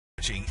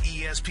watching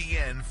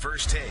ESPN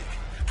First Take,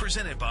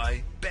 presented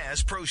by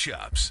Bass Pro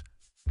Shops.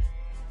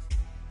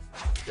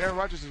 Aaron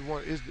Rodgers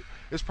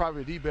is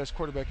probably the best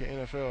quarterback in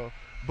NFL,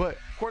 but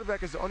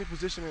quarterback is the only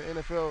position in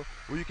the NFL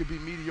where you can be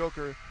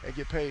mediocre and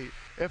get paid.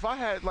 If I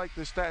had like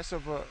the stats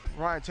of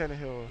Ryan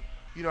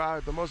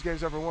Tannehill, the most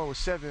games ever won was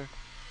 7.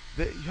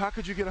 How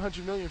could you get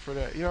 $100 million for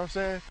that? You know what I'm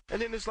saying?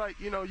 And then it's like,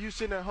 you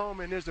sitting at home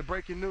and there's the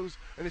breaking news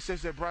and it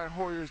says that Brian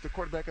Hoyer is the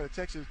quarterback of the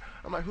Texans.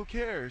 I'm like, who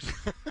cares?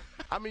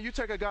 I mean, you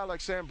take a guy like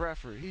Sam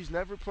Bradford. He's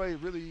never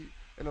played really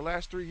in the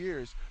last 3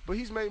 years, but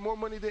he's made more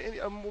money than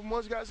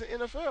most guys in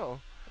the NFL.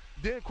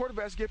 Then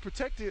quarterbacks get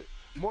protected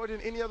more than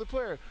any other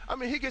player. I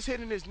mean, he gets hit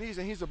in his knees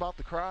and he's about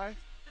to cry.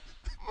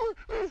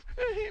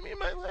 Hit me in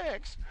my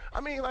legs. I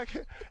mean, like,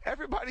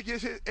 everybody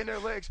gets hit in their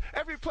legs.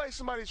 Every play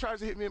somebody tries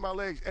to hit me in my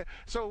legs.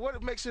 So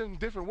what makes him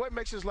different? What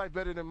makes his life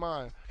better than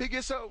mine? He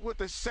gets up with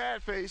a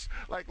sad face,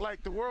 like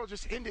the world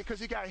just ended because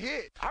he got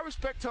hit. I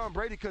respect Tom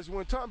Brady because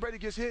when Tom Brady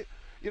gets hit,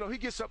 he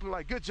gets up and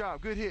like, good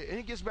job, good hit. And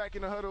he gets back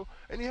in the huddle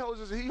and he holds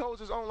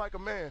his own like a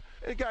man.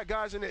 And you got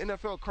guys in the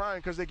NFL crying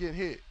because they get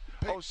hit.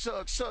 Oh,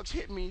 Suggs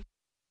hit me.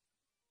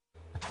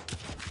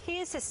 He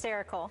is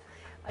hysterical.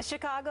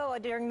 Chicago,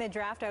 during the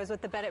draft, I was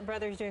with the Bennett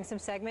brothers doing some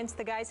segments.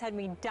 The guys had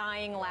me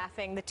dying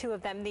laughing, the two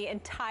of them, the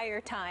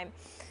entire time.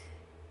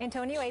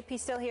 Antonio, AP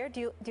still here.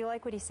 Do you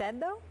like what he said,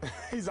 though?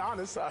 He's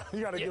honest. You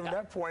got to give him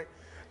that point.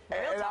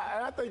 And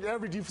I think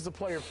every defensive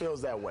player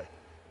feels that way.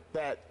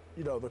 That,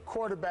 the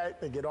quarterback,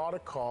 they get all the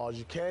calls.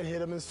 You can't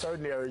hit him in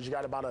certain areas. You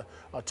got about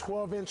a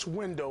 12-inch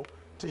window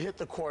to hit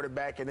the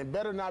quarterback, and it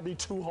better not be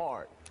too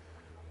hard.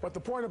 But the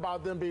point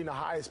about them being the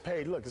highest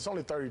paid, look, it's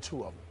only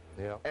 32 of them.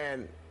 Yeah.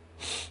 And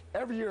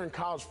every year in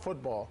college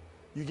football,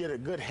 you get a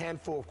good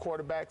handful of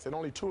quarterbacks, and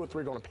only 2 or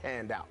 3 are going to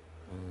pan out.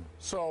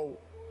 So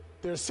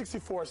there's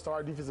 64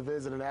 star defensive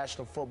ends in the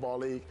National Football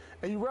League,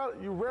 and you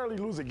rarely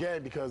lose a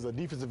game because a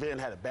defensive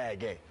end had a bad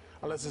game,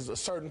 unless it's a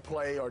certain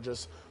play or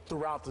just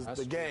throughout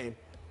the game,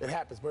 it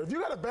happens. But if you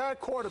got a bad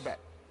quarterback,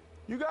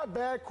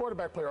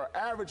 play or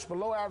average,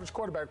 below average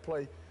quarterback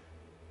play,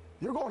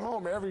 you're going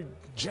home every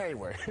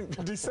January.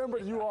 December,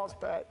 you all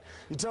packed.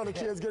 You tell the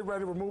kids, get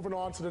ready, we're moving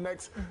on to the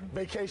next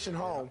vacation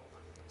home.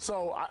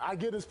 So I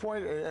get his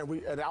point,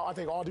 and I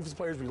think all defensive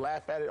players, we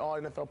laugh at it. All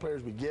NFL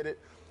players, we get it.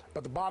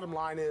 But the bottom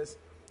line is,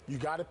 you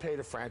got to pay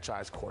the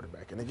franchise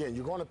quarterback. And again,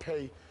 you're going to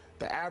pay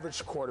the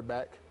average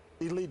quarterback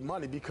elite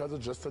money because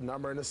of just the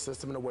number and the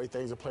system and the way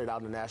things are played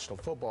out in the National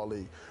Football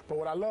League. But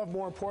what I love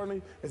more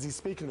importantly is he's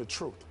speaking the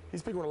truth.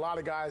 He's speaking what a lot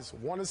of guys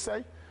want to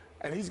say.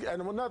 And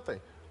another thing,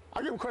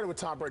 I give him credit with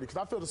Tom Brady because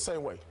I feel the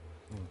same way.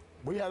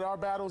 We had our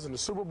battles in the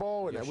Super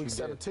Bowl and at Week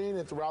 17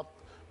 and throughout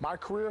my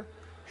career.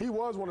 He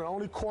was one of the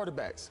only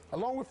quarterbacks,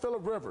 along with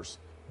Phillip Rivers,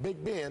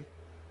 Big Ben,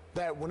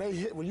 that when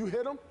you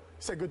hit him, he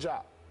said, good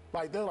job.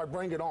 Like, they're like,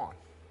 bring it on.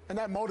 And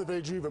that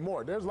motivates you even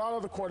more. There's a lot of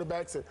other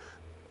quarterbacks that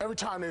every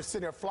time they're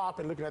sitting there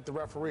flopping, looking at the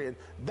referee, and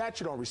that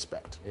you don't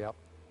respect. Yep.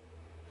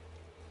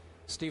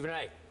 Stephen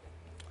A.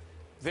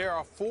 There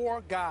are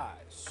 4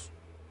 guys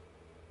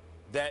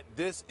that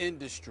this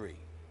industry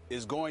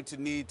is going to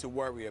need to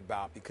worry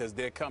about because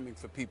they're coming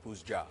for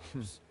people's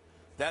jobs.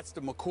 That's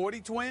the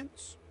McCourty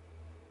twins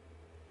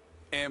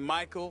and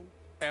Michael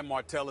and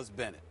Martellus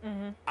Bennett.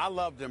 I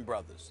love them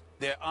brothers.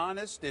 They're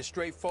honest, they're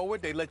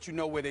straightforward, they let you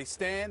know where they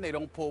stand, they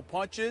don't pull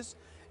punches.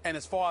 And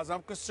as far as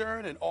I'm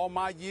concerned, in all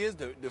my years,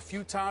 the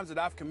few times that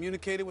I've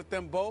communicated with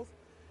them both,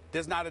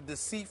 there's not a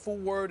deceitful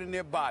word in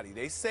their body.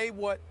 They say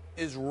what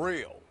is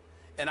real,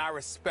 and I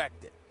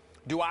respect it.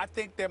 Do I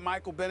think that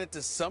Michael Bennett,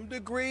 to some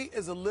degree,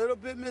 is a little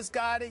bit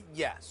misguided?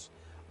 Yes.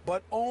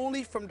 But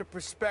only from the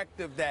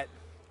perspective that,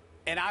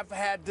 and I've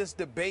had this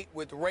debate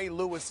with Ray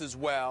Lewis as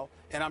well,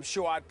 and I'm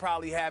sure I'd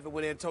probably have it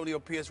with Antonio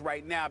Pierce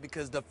right now,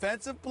 because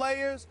defensive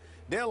players,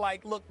 they're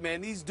like, look,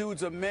 man, these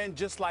dudes are men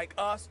just like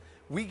us.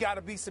 We got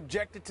to be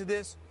subjected to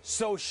this.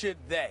 So should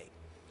they.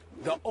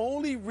 The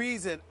only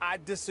reason I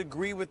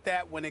disagree with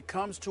that when it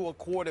comes to a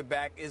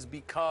quarterback is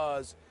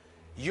because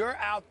you're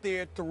out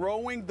there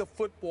throwing the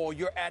football.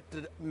 You're at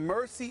the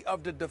mercy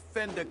of the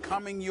defender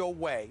coming your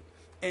way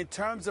in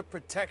terms of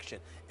protection.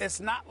 It's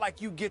not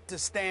like you get to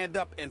stand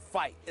up and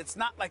fight. It's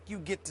not like you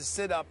get to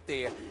sit up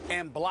there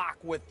and block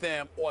with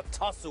them or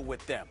tussle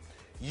with them.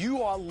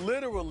 You are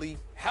literally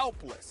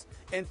helpless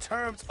in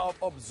terms of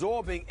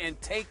absorbing and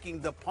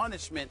taking the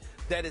punishment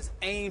that is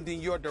aimed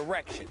in your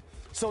direction.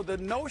 So the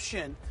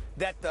notion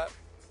that the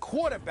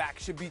quarterback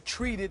should be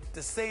treated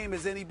the same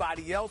as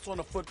anybody else on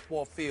the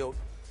football field,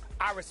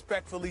 I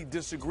respectfully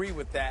disagree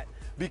with that,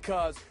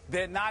 because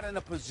they're not in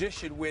a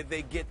position where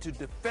they get to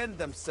defend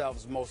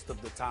themselves most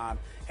of the time.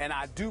 And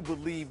I do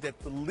believe that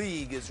the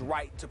league is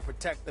right to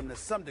protect them to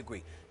some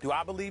degree. Do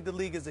I believe the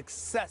league is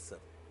excessive?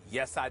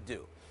 Yes, I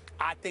do.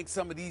 I think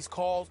some of these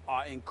calls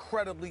are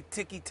incredibly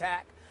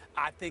ticky-tack.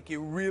 I think it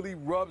really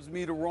rubs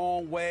me the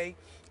wrong way.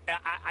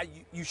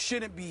 You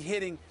shouldn't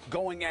be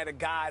going at a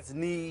guy's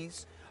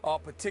knees.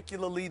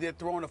 Particularly they're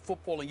throwing a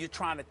football and you're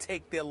trying to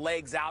take their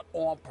legs out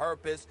on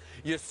purpose.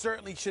 You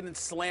certainly shouldn't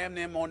slam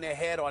them on their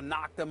head or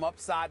knock them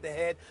upside the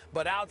head.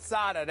 But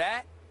outside of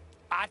that,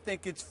 I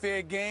think it's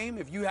fair game.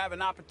 If you have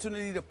an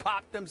opportunity to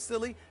pop them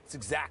silly, it's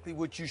exactly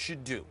what you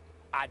should do.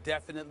 I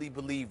definitely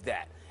believe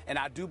that. And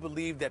I do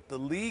believe that the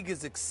league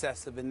is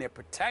excessive in their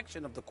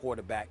protection of the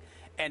quarterback.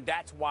 And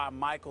that's why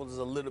Michael is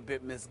a little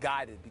bit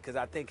misguided, because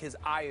I think his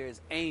ire is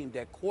aimed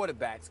at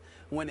quarterbacks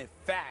when, in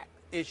fact,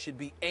 it should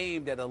be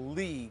aimed at a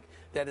league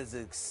that is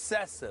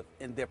excessive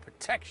in their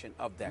protection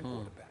of that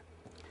quarterback.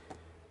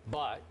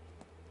 But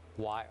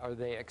why are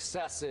they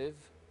excessive?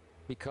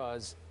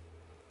 Because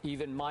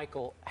even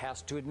Michael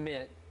has to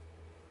admit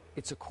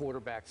it's a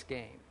quarterback's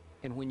game.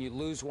 And when you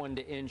lose one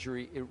to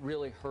injury, it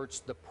really hurts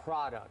the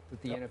product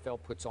that the NFL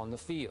puts on the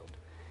field.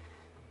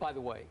 By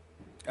the way,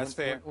 that's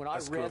fair. When I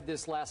read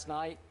this last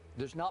night,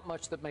 there's not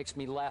much that makes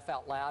me laugh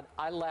out loud.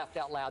 I laughed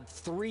out loud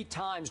 3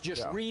 times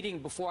just reading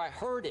before I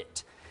heard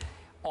it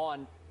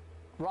on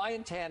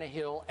Ryan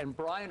Tannehill and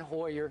Brian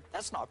Hoyer.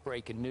 That's not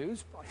breaking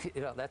news.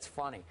 You know, that's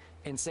funny.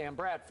 And Sam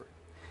Bradford.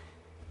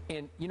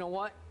 And you know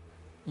what?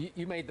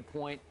 You made the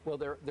point, well,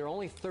 there are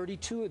only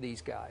 32 of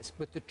these guys.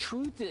 But the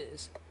truth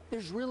is,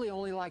 there's really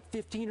only like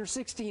 15 or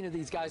 16 of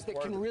these guys that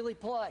can really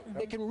play.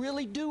 They can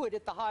really do it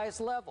at the highest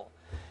level.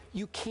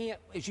 You can't,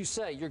 as you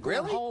say, you're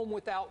going home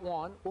without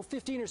one. Well,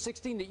 15 or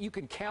 16 that you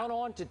can count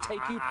on to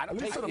take you. I don't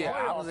think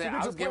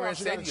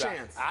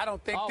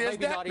there's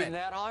maybe not even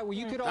that high. Well,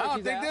 you could argue I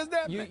don't think there's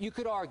that many. You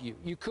could argue.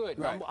 You could.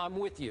 Right. I'm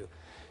with you.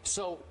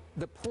 So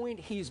the point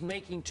he's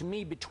making to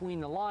me between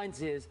the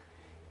lines is,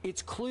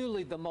 it's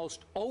clearly the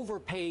most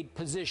overpaid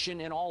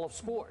position in all of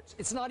sports.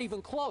 It's not even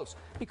close,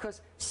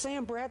 because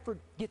Sam Bradford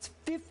gets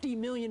 $50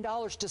 million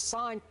to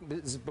sign.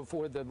 This is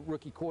before the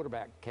rookie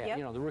quarterback cap,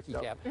 you know, the rookie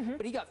cap.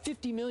 But he got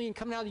 $50 million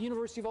coming out of the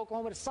University of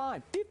Oklahoma to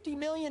sign. $50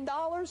 million,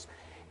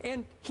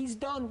 and he's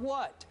done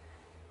what?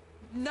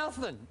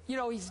 Nothing. You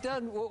know, he's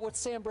done what's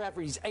Sam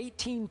Bradford? He's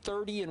 18,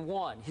 30, and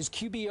 1. His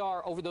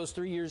QBR over those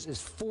 3 years is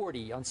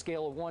 40 on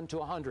scale of 1 to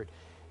 100.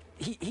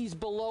 He's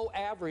below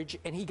average,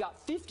 and he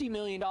got $50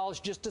 million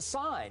just to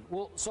sign.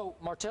 Well, so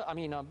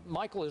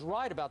Michael is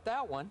right about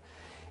that one.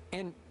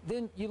 And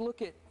then you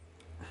look at,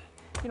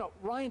 you know,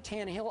 Ryan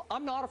Tannehill.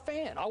 I'm not a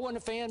fan. I wasn't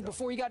a fan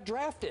before he got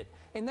drafted.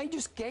 And they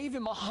just gave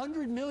him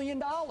 $100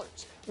 million.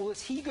 Well,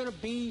 is he going to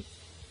be,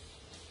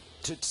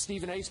 to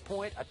Stephen A's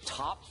point, a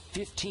top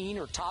 15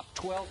 or top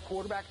 12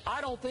 quarterback? I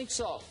don't think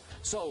so.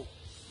 So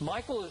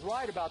Michael is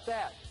right about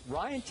that.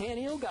 Ryan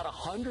Tannehill got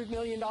 $100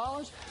 million,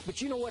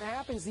 but you know what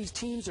happens? These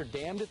teams are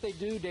damned if they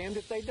do, damned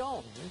if they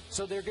don't.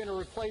 So they're going to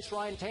replace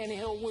Ryan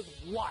Tannehill with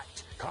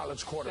what?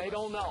 College quarterback. They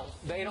don't know.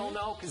 They don't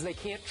know because they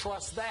can't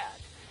trust that.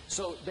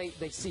 So they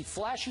see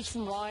flashes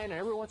from Ryan, and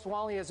every once in a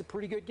while he has a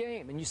pretty good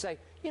game. And you say,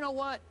 you know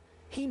what?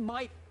 He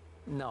might.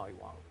 No, he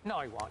won't. No,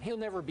 he won't. He'll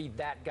never be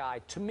that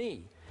guy to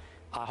me.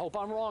 I hope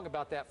I'm wrong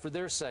about that for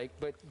their sake.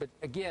 But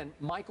again,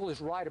 Michael is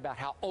right about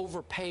how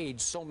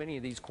overpaid so many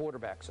of these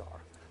quarterbacks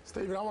are.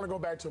 Stephen, I want to go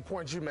back to a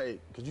point you made,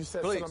 because you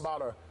said something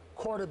about a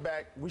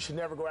quarterback. We should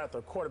never go after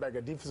a quarterback.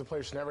 A defensive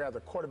player should never have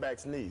the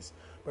quarterback's knees.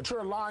 But you're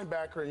a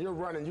linebacker, and you're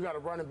running. You got a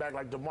running back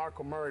like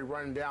DeMarco Murray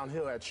running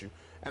downhill at you.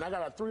 And I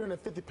got a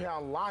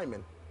 350-pound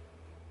lineman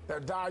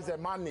that dies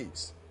at my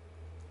knees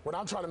when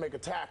I'm trying to make a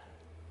tackle.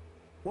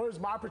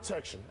 Where's my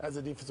protection as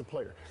a defensive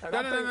player? And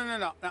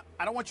No.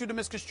 I don't want you to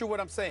misconstrue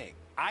what I'm saying.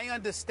 I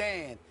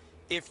understand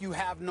if you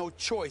have no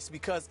choice,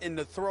 because in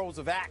the throes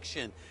of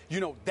action, you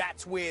know,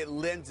 that's where it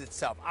lends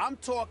itself. I'm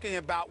talking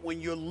about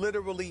when you're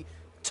literally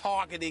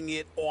targeting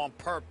it on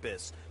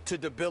purpose to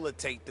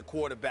debilitate the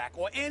quarterback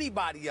or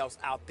anybody else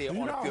out there on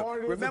the field. You know how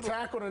hard it is to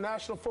tackle in the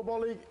National Football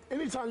League?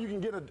 Anytime you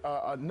can get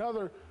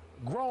another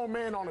grown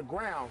man on the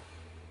ground,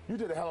 you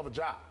did a hell of a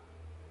job.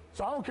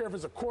 So I don't care if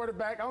it's a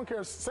quarterback. I don't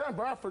care if Sam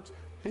Bradford's,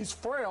 he's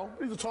frail.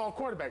 He's a tall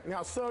quarterback.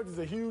 Now, Suggs is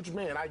a huge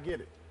man. I get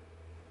it.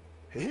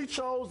 He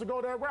chose to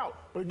go that route.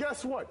 But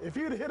guess what? If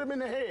he'd hit him in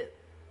the head,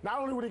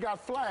 not only would he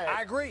got flagged.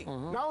 I agree.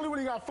 Not only would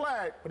he got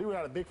flagged, but he would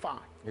have had a big fine.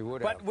 He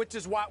would have. But which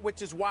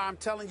is why I'm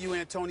telling you,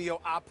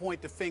 Antonio, I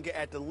point the finger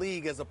at the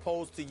league as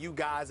opposed to you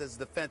guys as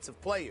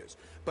defensive players.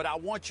 But I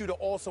want you to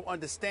also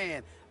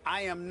understand,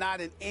 I am not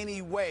in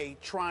any way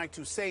trying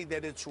to say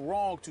that it's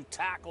wrong to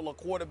tackle a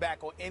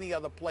quarterback or any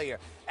other player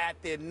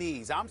at their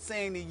knees. I'm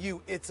saying to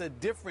you, it's a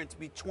difference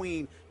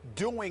between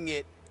doing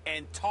it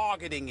and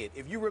targeting it.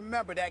 If you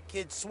remember that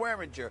kid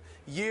Swearinger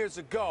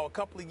a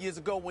couple of years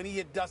ago, when he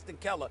hit Dustin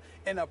Keller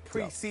in a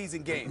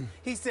preseason game,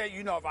 he said,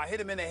 you know, if I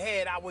hit him in the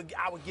head, I would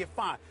get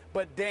fined.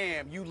 But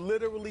damn, you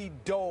literally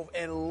dove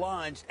and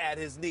lunged at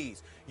his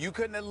knees. You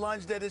couldn't have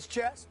lunged at his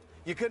chest.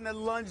 You couldn't have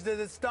lunged at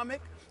his stomach.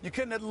 You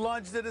couldn't have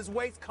lunged at his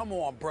waist. Come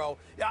on, bro.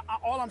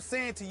 All I'm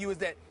saying to you is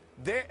that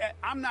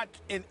I'm not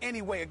in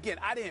any way, again,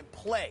 I didn't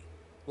play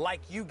like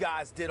you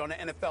guys did on the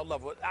NFL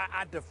level.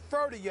 I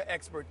defer to your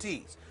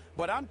expertise.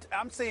 But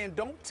I'm saying,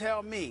 don't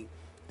tell me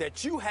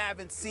that you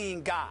haven't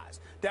seen guys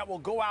that will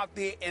go out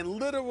there and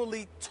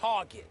literally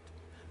target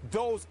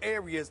those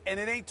areas, and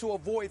it ain't to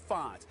avoid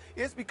fines.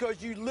 It's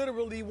because you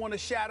literally want to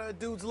shatter a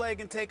dude's leg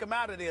and take him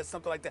out of there,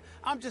 something like that.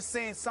 I'm just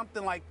saying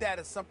something like that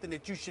is something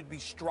that you should be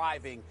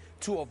striving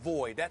to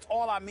avoid. That's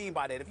all I mean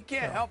by that. If you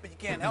can't help it, you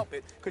can't help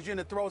it, because you're in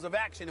the throes of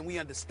action, and we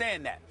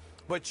understand that.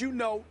 But you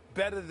know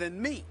better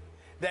than me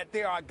that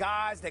there are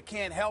guys that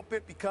can't help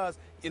it because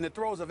in the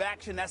throes of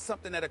action, that's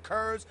something that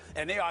occurs,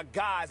 and there are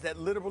guys that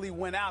literally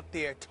went out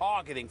there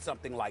targeting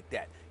something like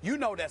that. You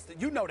know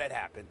that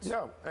happens.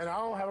 Yeah, and I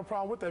don't have a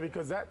problem with that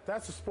because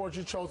that's the sport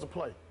you chose to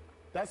play.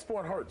 That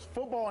sport hurts.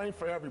 Football ain't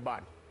for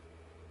everybody.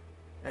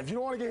 And if you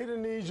don't want to get hit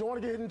in the knees, you don't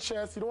want to get hit in the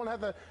chest, you don't want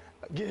to have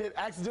to get hit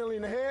accidentally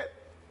in the head,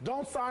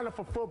 don't sign up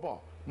for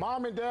football.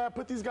 Mom and dad,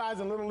 put these guys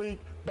in Little League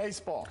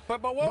baseball,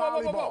 But whoa,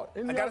 volleyball, I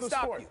any got other to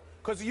stop sport. you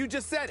because you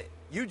just said it.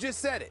 You just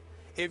said it.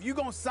 If you're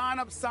going to sign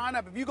up.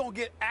 If you're going to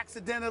get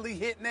accidentally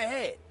hit in the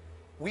head,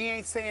 we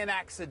ain't saying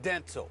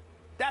accidental.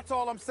 That's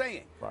all I'm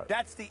saying. Right.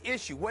 That's the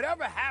issue.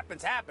 Whatever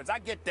happens, happens. I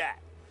get that.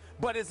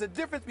 But it's a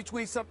difference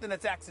between something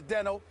that's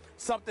accidental,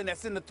 something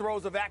that's in the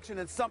throes of action,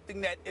 and something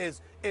that is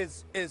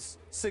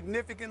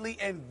significantly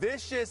and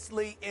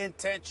viciously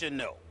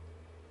intentional.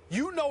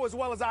 You know as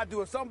well as I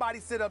do if somebody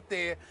sit up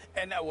there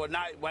and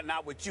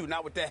not with you,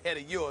 not with that head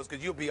of yours,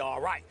 because you'll be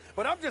all right.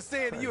 But I'm just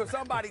saying to you, if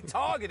somebody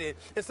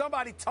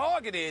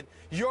targeted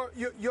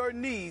your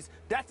knees,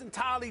 that's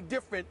entirely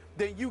different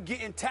than you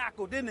getting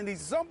tackled in the knees.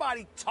 If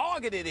somebody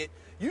targeted it,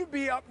 you'd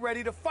be up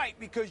ready to fight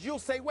because you'll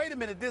say, wait a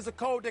minute, there's a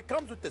code that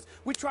comes with this.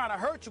 We're trying to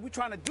hurt you. We're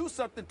trying to do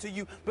something to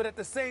you. But at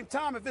the same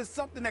time, if it's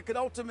something that could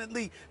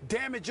ultimately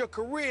damage your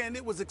career and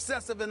it was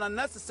excessive and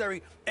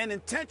unnecessary and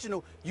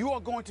intentional, you are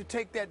going to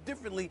take that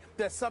differently.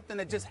 That's something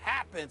that just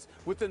happens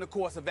within the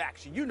course of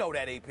action. You know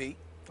that, AP.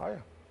 Oh, yeah.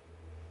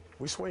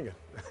 We swinging.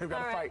 We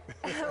got to fight.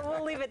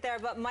 We'll leave it there,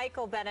 but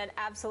Michael Bennett,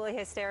 absolutely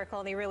hysterical,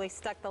 and he really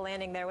stuck the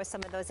landing there with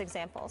some of those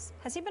examples.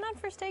 Has he been on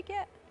First Take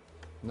yet?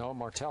 No,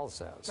 Martellus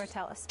has.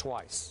 Martellus.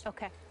 Twice.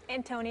 Okay.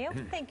 Antonio,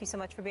 thank you so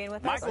much for being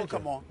with Michael, us.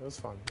 come on. It was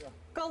fun. Yeah.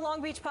 Go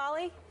Long Beach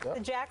Poly, Yep. the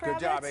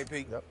Jackrabbits. Good job,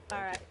 AP. Yep.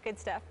 All right, good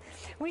stuff.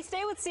 We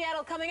stay with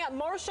Seattle coming up.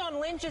 Marshawn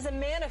Lynch is a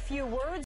man of few words.